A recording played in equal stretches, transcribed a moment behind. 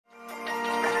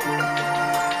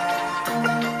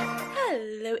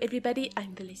everybody,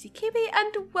 I'm the Lazy Kiwi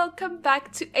and welcome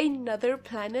back to another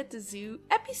Planet Zoo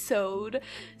episode.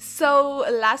 So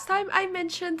last time I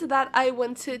mentioned that I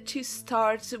wanted to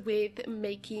start with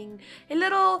making a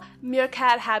little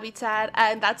meerkat habitat,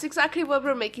 and that's exactly what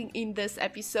we're making in this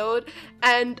episode.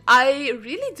 And I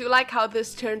really do like how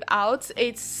this turned out.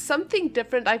 It's something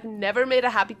different. I've never made a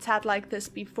habitat like this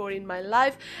before in my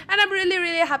life, and I'm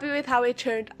really happy with how it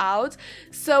turned out.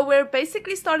 So we're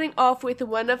basically starting off with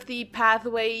one of the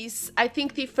pathways. I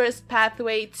think the first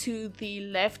pathway to the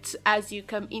left as you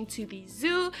come into the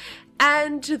zoo,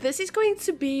 and this is going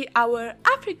to be our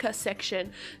Africa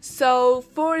section. So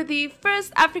for the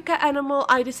first Africa animal,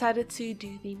 I decided to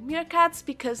do the meerkats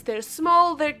because they're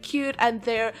small, they're cute, and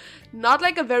they're not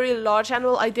like a very large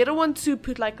animal. I didn't want to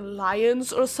put like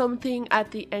lions or something at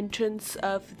the entrance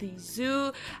of the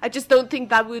zoo. I just don't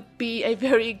think that would be a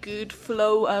very good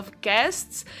flow of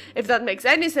guests, if that makes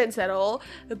any sense at all.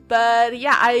 But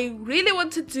yeah, I really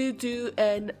wanted to do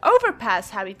an overpass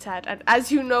habitat, and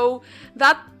as you know,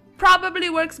 that probably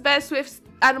works best with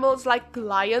animals like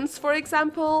lions, for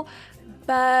example.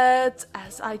 But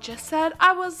as I just said,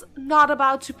 I was not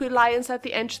about to put lions at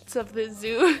the entrance of the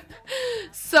zoo.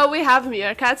 So we have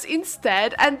meerkats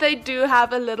instead, and they do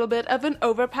have a little bit of an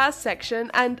overpass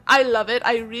section, and I love it.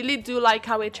 I really do like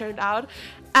how it turned out.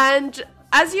 And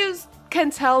as you can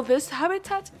tell, this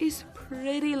habitat is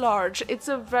pretty large. It's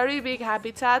a very big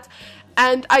habitat,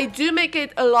 and I do make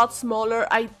it a lot smaller.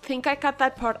 I think I cut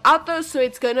that part out though, so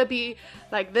it's gonna be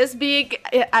like this big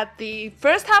at the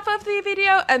first half of the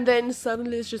video, and then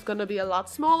suddenly it's just gonna be a lot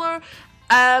smaller.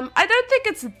 I don't think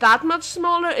it's that much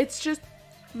smaller, it's just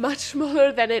much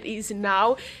smaller than it is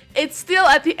now. It's still,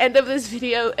 at the end of this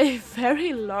video, a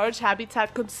very large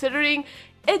habitat considering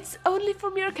it's only for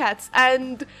meerkats,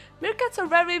 and meerkats are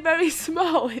very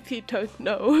small if you don't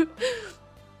know.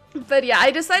 But yeah,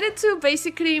 I decided to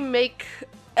basically make,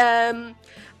 I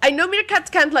know meerkats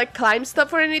can't like climb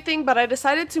stuff or anything, but I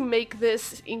decided to make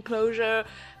this enclosure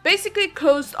basically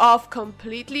closed off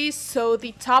completely, so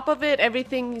the top of it,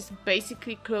 everything is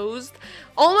basically closed.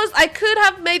 Almost, I could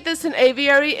have made this an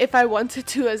aviary if I wanted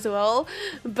to as well,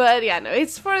 but yeah, no,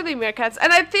 it's for the meerkats.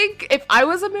 And I think if I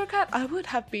was a meerkat, I would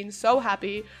have been so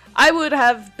happy. I would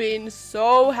have been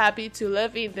so happy to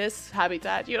live in this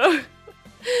habitat, you know?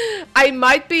 I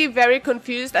might be very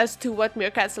confused as to what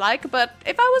meerkats like, but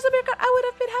if I was a meerkat, I would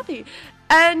have been happy.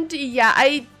 And yeah,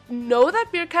 I know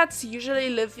that meerkats usually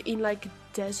live in like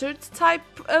desert type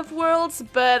of worlds,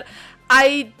 but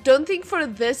I don't think for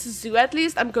this zoo at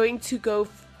least I'm going to go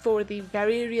for the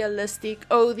very realistic,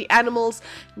 oh, the animals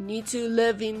need to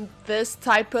live in this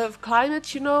type of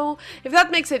climate, you know, if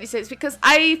that makes any sense, because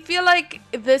I feel like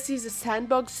this is a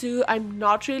sandbox zoo. I'm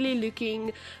not really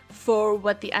looking for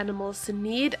what the animals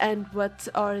need and what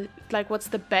are like what's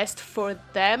the best for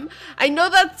them. I know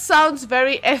that sounds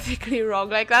very ethically wrong,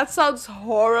 like that sounds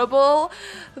horrible,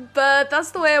 but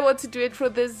that's the way I want to do it for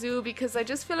this zoo, because I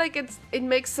just feel like it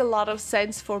makes a lot of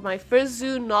sense for my first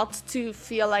zoo not to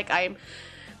feel like I'm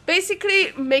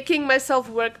basically making myself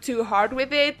work too hard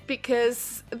with it,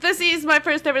 because this is my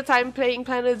first ever time playing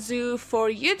Planet Zoo for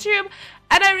YouTube,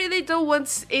 and I really don't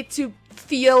want it to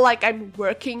feel like I'm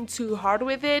working too hard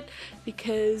with it,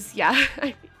 because yeah,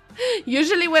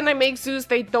 usually when I make zoos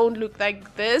they don't look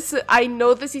like this. I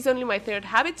know this is only my third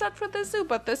habitat for this zoo,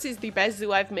 but this is the best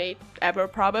zoo I've made ever,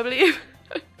 probably.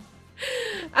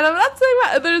 And I'm not saying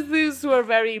my other zoos were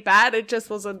very bad, it just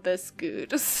wasn't this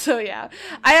good. So yeah,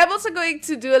 I am also going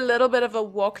to do a little bit of a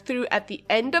walkthrough at the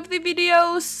end of the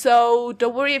video, so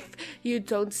don't worry if you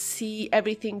don't see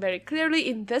everything very clearly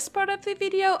in this part of the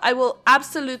video. I will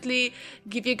absolutely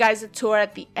give you guys a tour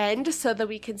at the end so that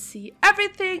we can see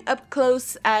everything up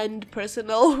close and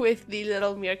personal with the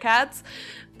little meerkats.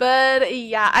 But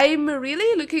yeah, I'm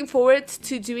really looking forward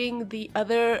to doing the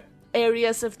other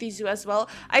areas of the zoo as well.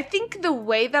 I think the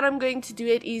way that I'm going to do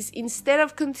it is, instead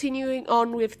of continuing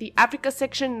on with the Africa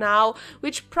section now,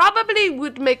 which probably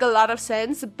would make a lot of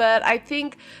sense, but I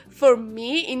think for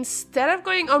me, instead of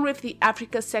going on with the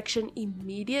Africa section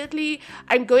immediately,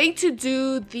 I'm going to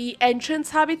do the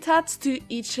entrance habitats to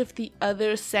each of the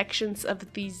other sections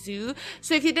of the zoo.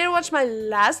 So if you didn't watch my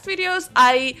last videos,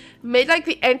 I made like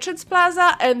the entrance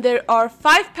plaza, and there are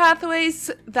 5 pathways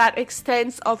that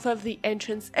extends off of the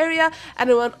entrance area, and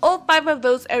I want all 5 of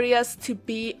those areas to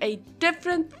be a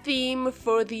different theme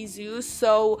for the zoo.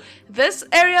 So this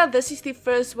area, this is the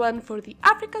first one for the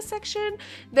Africa section,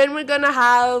 then we're gonna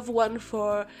have one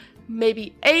for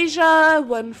maybe Asia,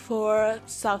 one for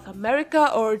South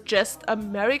America, or just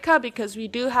America, because we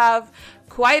do have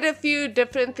quite a few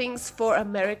different things for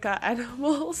America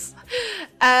animals.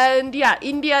 and yeah,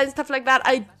 India and stuff like that.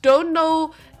 I don't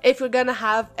know if we're gonna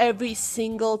have every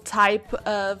single type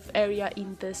of area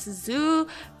in this zoo,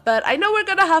 but I know we're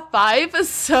gonna have 5.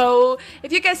 So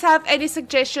if you guys have any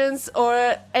suggestions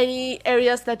or any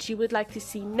areas that you would like to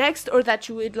see next, or that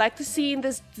you would like to see in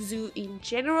this zoo in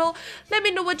general, let me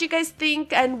know what you guys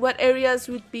think and what areas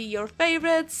would be your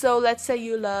favorites. So let's say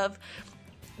you love,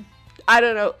 I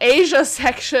don't know, Asia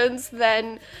sections,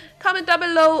 then comment down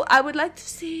below. I would like to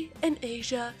see an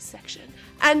Asia section,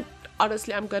 and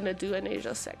honestly, I'm gonna do an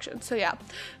Asia section, so yeah.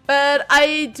 But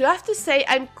I do have to say,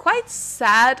 I'm quite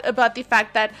sad about the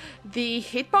fact that the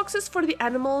hitboxes for the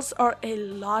animals are a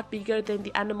lot bigger than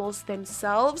the animals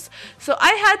themselves. So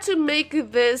I had to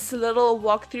make this little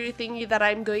walkthrough thingy that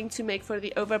I'm going to make for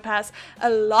the overpass a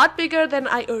lot bigger than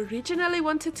I originally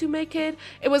wanted to make it.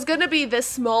 It was gonna be this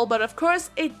small, but of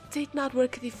course it did not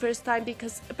work the first time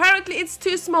because apparently it's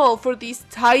too small for these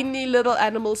tiny little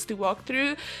animals to walk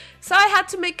through. So I had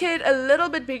to make it a little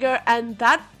bit bigger, and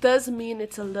that does mean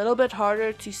it's a little bit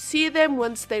harder to see them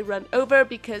once they run over,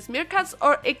 because meerkats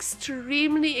are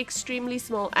extremely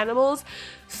small animals.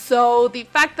 So the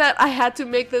fact that I had to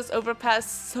make this overpass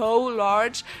so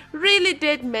large really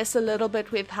did mess a little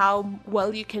bit with how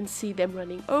well you can see them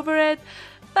running over it.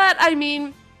 But I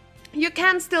mean, you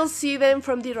can still see them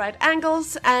from the right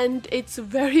angles, and it's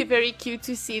very cute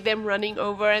to see them running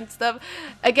over and stuff.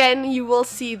 Again, you will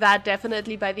see that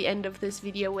definitely by the end of this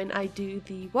video when I do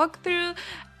the walkthrough.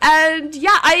 And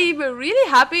yeah, I'm really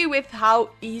happy with how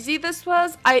easy this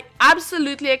was. I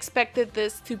absolutely expected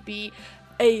this to be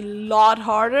a lot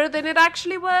harder than it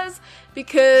actually was,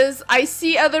 because I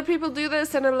see other people do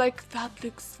this and I'm like, that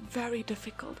looks very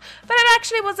difficult. But it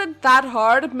actually wasn't that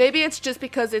hard. Maybe it's just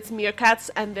because it's meerkats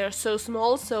and they're so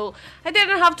small, so I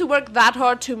didn't have to work that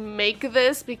hard to make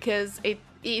this, because it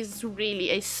is really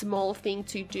a small thing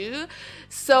to do.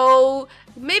 So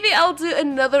maybe I'll do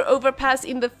another overpass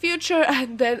in the future,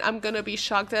 and then I'm gonna be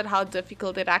shocked at how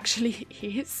difficult it actually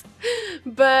is.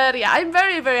 But yeah, I'm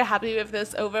very happy with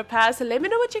this overpass. Let me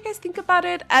know what you guys think about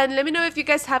it, and let me know if you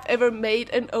guys have ever made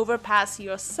an overpass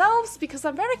yourselves, because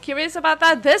I'm very curious about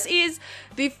that. This is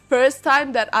the first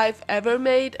time that I've ever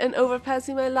made an overpass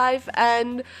in my life,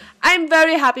 and I'm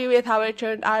very happy with how it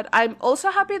turned out. I'm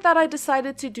also happy that I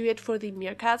decided to do it for the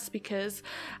meerkats, because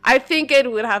I think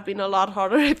it would have been a lot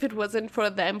harder if it wasn't for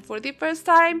them for the first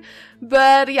time.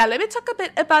 But yeah, let me talk a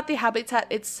bit about the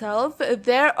habitat itself.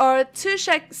 There are 2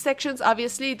 sections,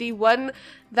 obviously. The one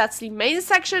that's the main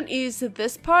section is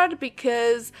this part,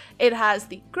 because it has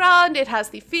the ground, it has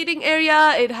the feeding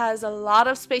area, it has a lot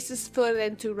of spaces for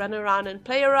them to run around and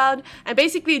play around and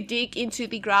basically dig into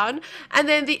the ground. And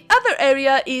then the other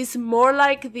area is more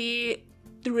like the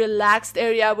relaxed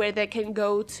area where they can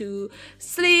go to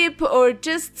sleep or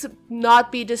just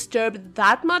not be disturbed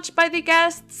that much by the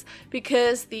guests,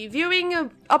 because the viewing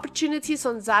opportunities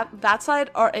on that side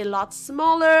are a lot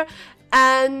smaller.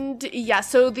 And yeah,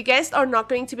 so the guests are not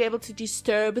going to be able to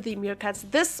disturb the meerkats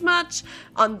this much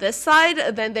on this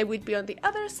side than they would be on the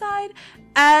other side.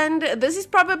 And this is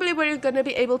probably where you're going to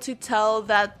be able to tell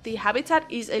that the habitat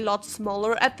is a lot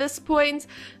smaller at this point,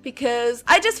 because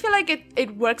I just feel like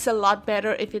it works a lot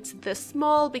better if it's this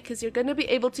small, because you're going to be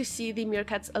able to see the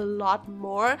meerkats a lot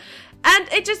more. And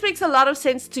it just makes a lot of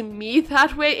sense to me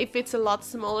that way if it's a lot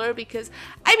smaller, because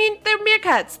I mean, they're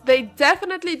meerkats. They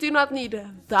definitely do not need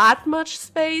that much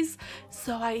space.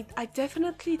 So I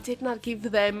definitely did not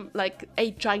give them like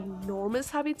a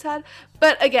ginormous habitat.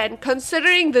 But again,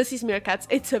 considering this is meerkats,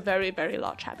 it's a very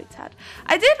large habitat.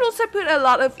 I did also put a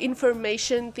lot of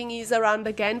information thingies around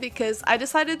again, because I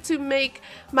decided to make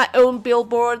my own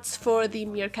billboards for the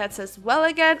meerkats as well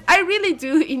again. I really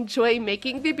do enjoy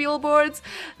making the billboards.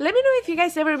 Let me know if you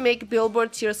guys ever make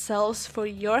billboards yourselves for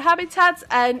your habitats,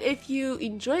 and if you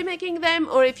enjoy making them,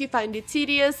 or if you find it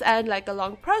tedious and like a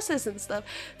long process and stuff,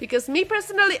 because me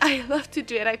personally, I love to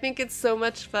do it. I think it's so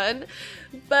much fun,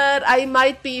 but I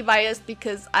might be biased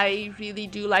because I really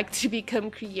do like to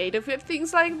become creative with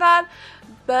things like that.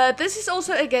 But this is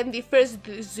also again the first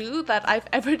zoo that I've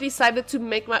ever decided to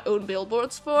make my own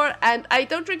billboards for, and I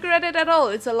don't regret it at all.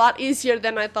 It's a lot easier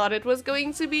than I thought it was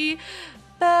going to be.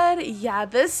 But yeah,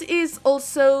 this is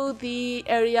also the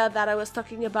area that I was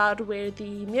talking about, where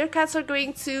the meerkats are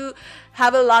going to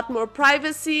have a lot more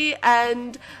privacy.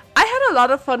 And I had a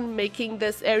lot of fun making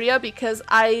this area, because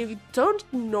I don't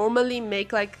normally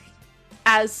make like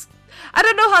I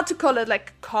don't know how to call it,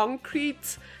 like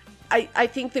concrete. I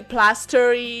think the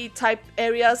plastery type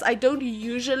areas, I don't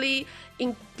usually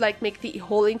make the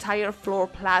whole entire floor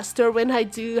plaster when I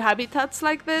do habitats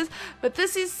like this. But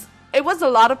it was a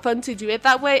lot of fun to do it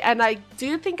that way, and I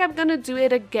do think I'm gonna do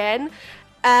it again.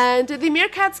 And the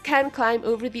meerkats can climb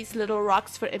over these little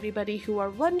rocks for everybody who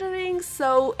are wondering,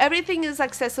 so everything is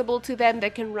accessible to them. They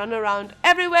can run around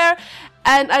everywhere,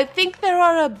 and I think there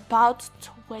are about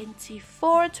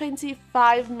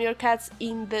 25 meerkats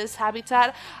in this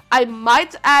habitat. I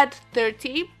might add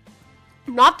 30.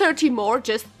 Not 30 more,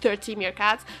 just 30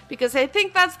 meerkats, because I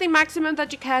think that's the maximum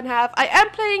that you can have. I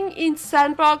am playing in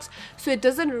Sandbox, so it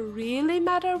doesn't really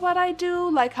matter what I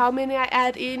do, like how many I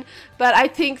add in, but I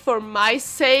think for my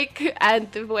sake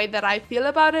and the way that I feel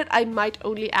about it, I might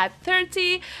only add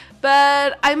 30.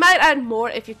 But I might add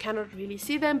more if you cannot really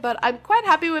see them, but I'm quite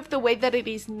happy with the way that it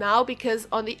is now, because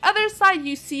on the other side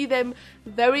you see them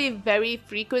very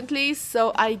frequently,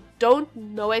 so I don't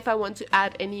know if I want to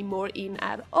add any more in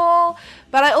at all.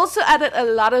 But I also added a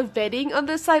lot of bedding on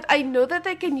this side. I know that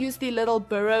they can use the little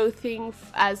burrow thing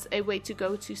as a way to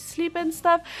go to sleep and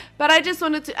stuff, but I just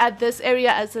wanted to add this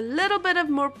area as a little bit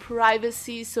of more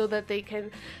privacy so that they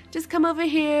can just come over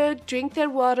here, drink their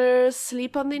water,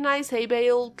 sleep on the nice hay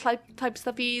bale type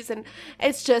stuffies, and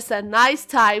it's just a nice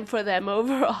time for them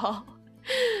overall.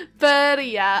 But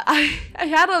yeah, I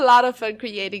had a lot of fun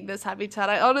creating this habitat.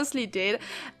 I honestly did,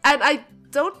 and I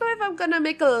don't know if I'm gonna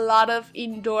make a lot of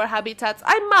indoor habitats.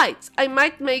 I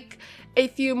might make a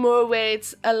few more where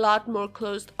it's a lot more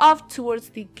closed off towards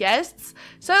the guests,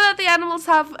 so that the animals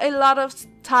have a lot of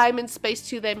time and space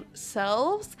to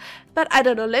themselves. But I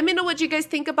don't know, let me know what you guys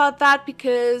think about that,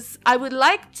 because I would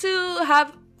like to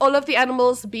have all of the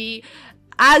animals be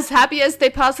as happy as they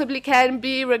possibly can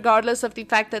be, regardless of the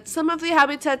fact that some of the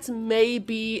habitats may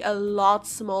be a lot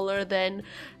smaller than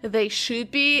they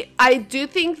should be. I do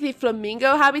think the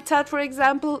flamingo habitat, for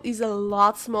example, is a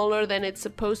lot smaller than it's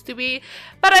supposed to be,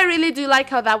 but I really do like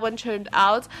how that one turned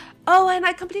out. Oh, and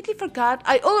I completely forgot,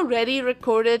 I already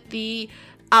recorded the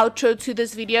outro to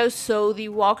this video, so the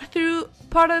walkthrough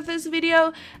part of this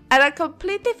video, and I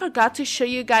completely forgot to show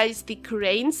you guys the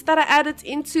cranes that I added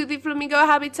into the flamingo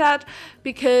habitat,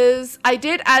 because I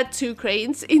did add 2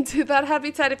 cranes into that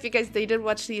habitat if you guys didn't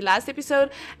watch the last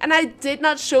episode, and I did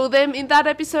not show them in that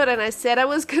episode, and I said I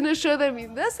was gonna show them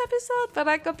in this episode, but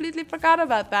I completely forgot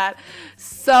about that.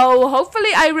 So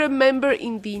hopefully I remember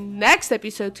in the next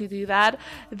episode to do that.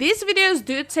 These videos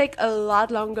do take a lot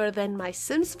longer than my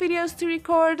Sims videos to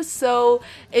record, so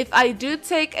if I do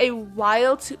take a while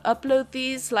to upload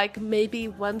these, like maybe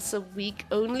once a week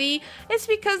only, it's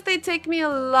because they take me a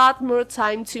lot more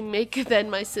time to make than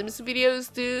my Sims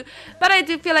videos do. But I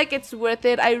do feel like it's worth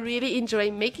it. I really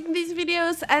enjoy making these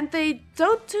videos, and they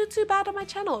don't do too bad on my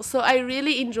channel, so I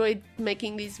really enjoyed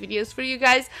making these videos for you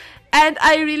guys. And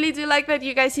I really do like that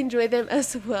you guys enjoy them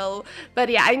as well. But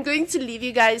yeah, I'm going to leave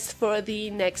you guys for the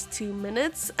next 2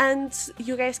 minutes, and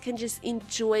you guys can just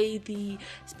enjoy the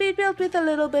speed build with a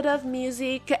little bit of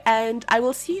music, and I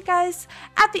will see you guys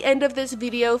at the end of this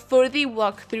video for the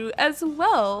walkthrough as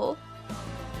well.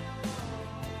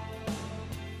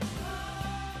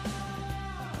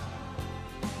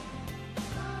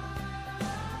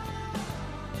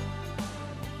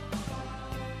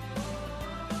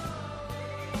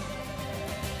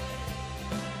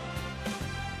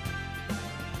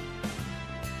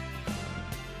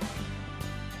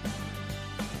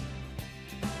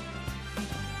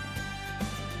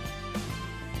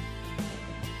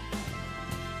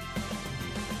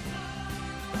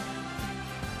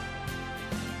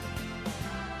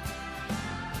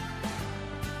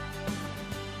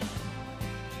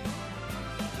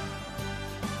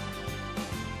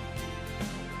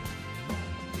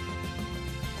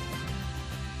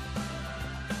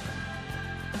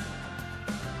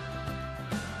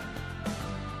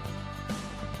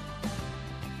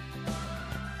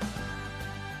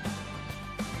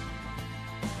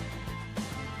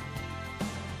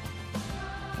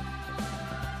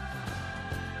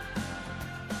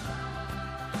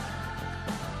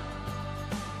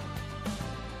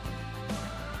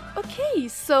 Okay,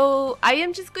 so I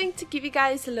am just going to give you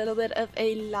guys a little bit of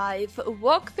a live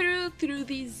walkthrough through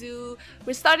the zoo.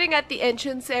 We're starting at the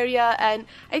entrance area, and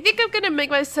I think I'm gonna make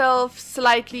myself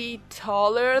slightly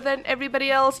taller than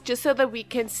everybody else just so that we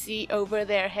can see over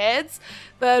their heads.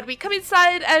 But we come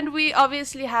inside and we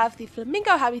obviously have the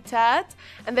flamingo habitat,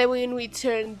 and then when we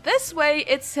turn this way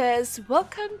it says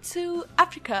welcome to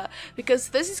Africa, because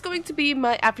this is going to be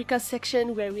my Africa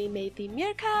section where we made the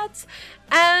meerkats.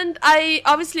 And I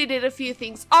obviously did a few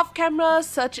things off camera,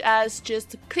 such as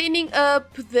just cleaning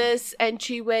up this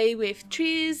entryway with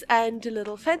trees and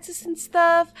little fences and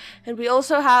stuff. And we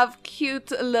also have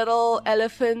cute little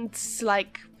elephants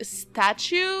like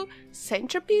statue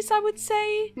centerpiece, I would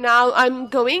say. Now I'm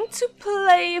going to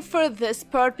play for this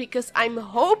part because I'm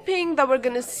hoping that we're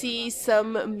gonna see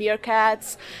some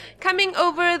meerkats coming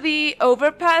over the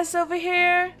overpass over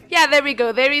here. Yeah, there we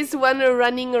go. There is one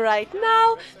running right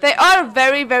now. They are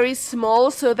very, very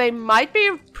small, so they might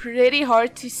be pretty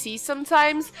hard to see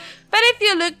sometimes. But if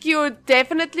you look, you're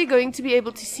definitely going to be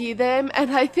able to see them.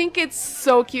 And I think it's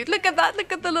so cute. Look at that.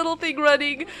 Look at the little thing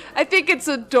running. I think it's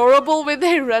adorable when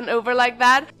they run over like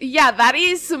that. Yeah, that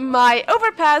is my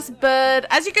overpass. But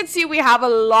as you can see, we have a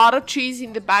lot of trees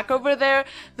in the back over there.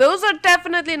 Those are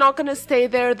definitely not going to stay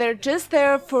there. They're just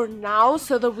there for now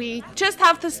so that we just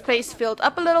have the space filled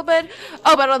up a little bit.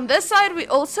 Oh, but on this side, we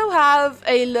also have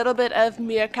a little bit of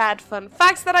meerkat fun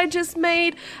facts that I just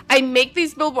made. I make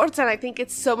these billboards and I think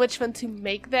it's so much fun to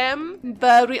make them.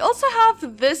 But we also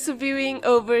have this viewing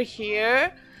over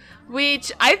here,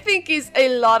 which I think is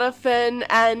a lot of fun,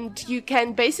 and you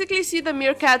can basically see the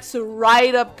meerkats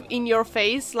right up in your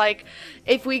face. Like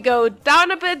if we go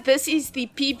down a bit, this is the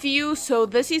peep view, so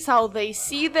this is how they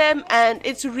see them, and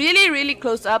it's really, really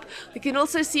close up. We can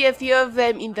also see a few of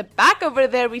them in the back over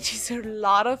there, which is a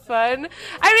lot of fun.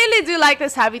 I really do like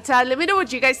this habitat. Let me know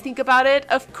what you guys think about it.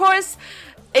 Of course,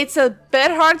 it's a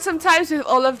bit hard sometimes with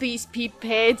all of these peep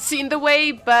heads in the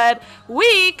way, but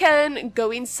we can go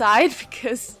inside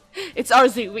because it's our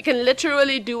zoo. We can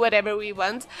literally do whatever we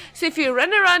want. So if you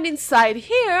run around inside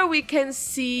here, we can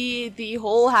see the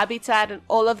whole habitat and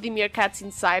all of the meerkats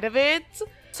inside of it.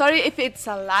 Sorry if it's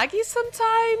a laggy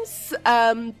sometimes.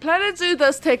 Planet Zoo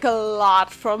does take a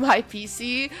lot from my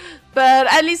PC, but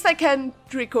at least I can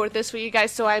record this for you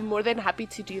guys, so I'm more than happy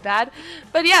to do that.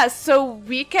 But yeah, so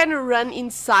we can run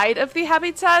inside of the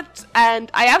habitat,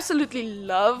 and I absolutely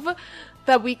love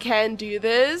that we can do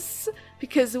this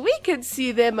because we can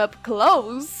see them up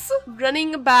close.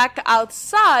 Running back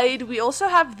outside, we also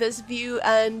have this view,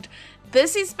 and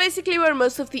this is basically where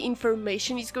most of the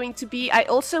information is going to be. I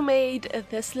also made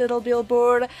this little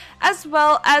billboard as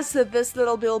well as this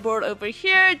little billboard over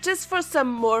here just for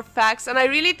some more facts, and I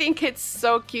really think it's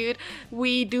so cute.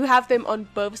 We do have them on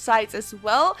both sides as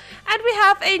well, and we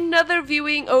have another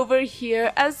viewing over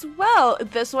here as well.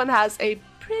 This one has a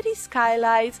pretty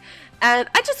skylight, and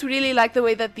I just really like the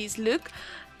way that these look.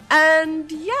 And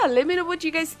yeah, let me know what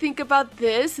you guys think about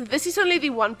this. This is only the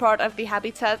one part of the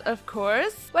habitat, of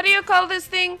course. What do you call this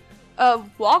thing?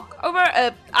 Walk over?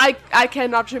 I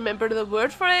cannot remember the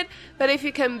word for it. But if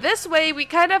you come this way, we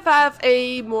kind of have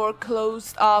a more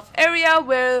closed off area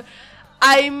where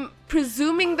I'm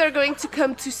presuming they're going to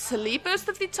come to sleep most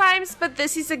of the times. But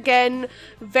this is again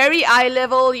very eye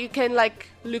level. You can like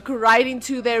look right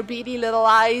into their beady little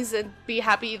eyes and be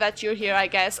happy that you're here, I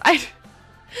guess.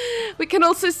 We can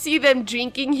also see them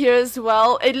drinking here as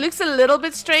well. It looks a little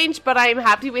bit strange, but I'm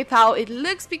happy with how it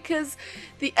looks because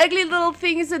the ugly little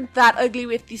thing isn't that ugly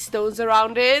with the stones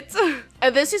around it.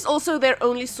 And this is also their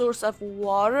only source of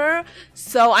water,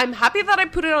 so I'm happy that I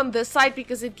put it on this side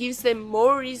because it gives them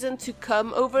more reason to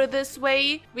come over this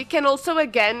way. We can also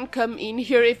again come in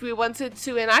here if we wanted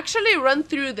to and actually run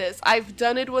through this. I've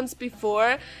done it once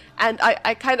before and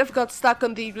I kind of got stuck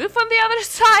on the roof on the other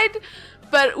side.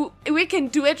 But we can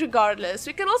do it regardless.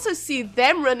 We can also see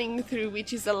them running through,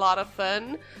 which is a lot of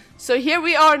fun. So here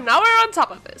we are. Now we're on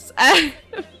top of this.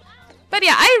 But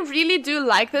yeah, I really do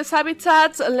like this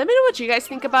habitat. Let me know what you guys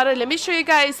think about it. Let me show you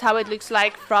guys how it looks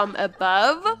like from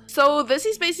above. So this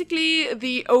is basically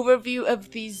the overview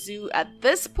of the zoo at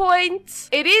this point.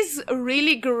 It is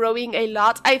really growing a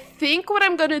lot. I think what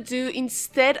I'm gonna do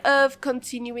instead of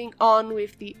continuing on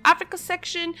with the Africa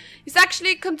section is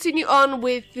actually continue on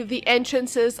with the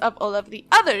entrances of all of the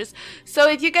others. So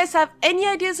if you guys have any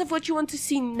ideas of what you want to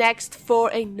see next for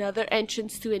another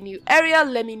entrance to a new area,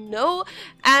 let me know.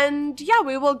 And yeah,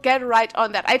 we will get right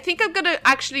on that. I think I'm gonna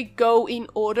actually go in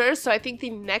order, so I think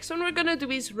the next one we're gonna do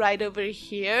is right over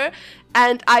here,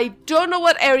 and I don't know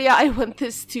what area I want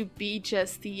this to be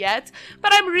just yet,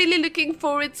 but I'm really looking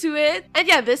forward to it. And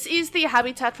yeah, this is the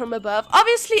habitat from above.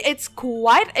 Obviously it's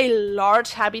quite a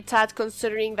large habitat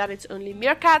considering that it's only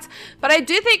meerkats, but I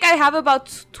do think I have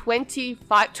about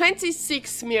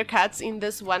 26 meerkats in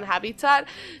this one habitat,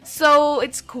 so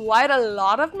it's quite a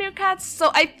lot of meerkats.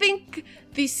 So I think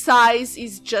the size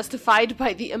is justified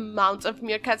by the amount of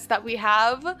meerkats that we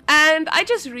have, and I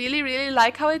just really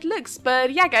like how it looks.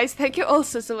 But yeah guys, thank you all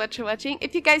so much for watching.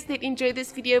 If you guys did enjoy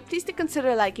this video, please do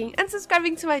consider liking and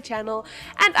subscribing to my channel,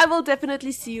 and I will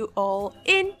definitely see you all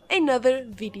in another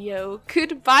video.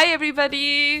 Goodbye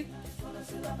everybody!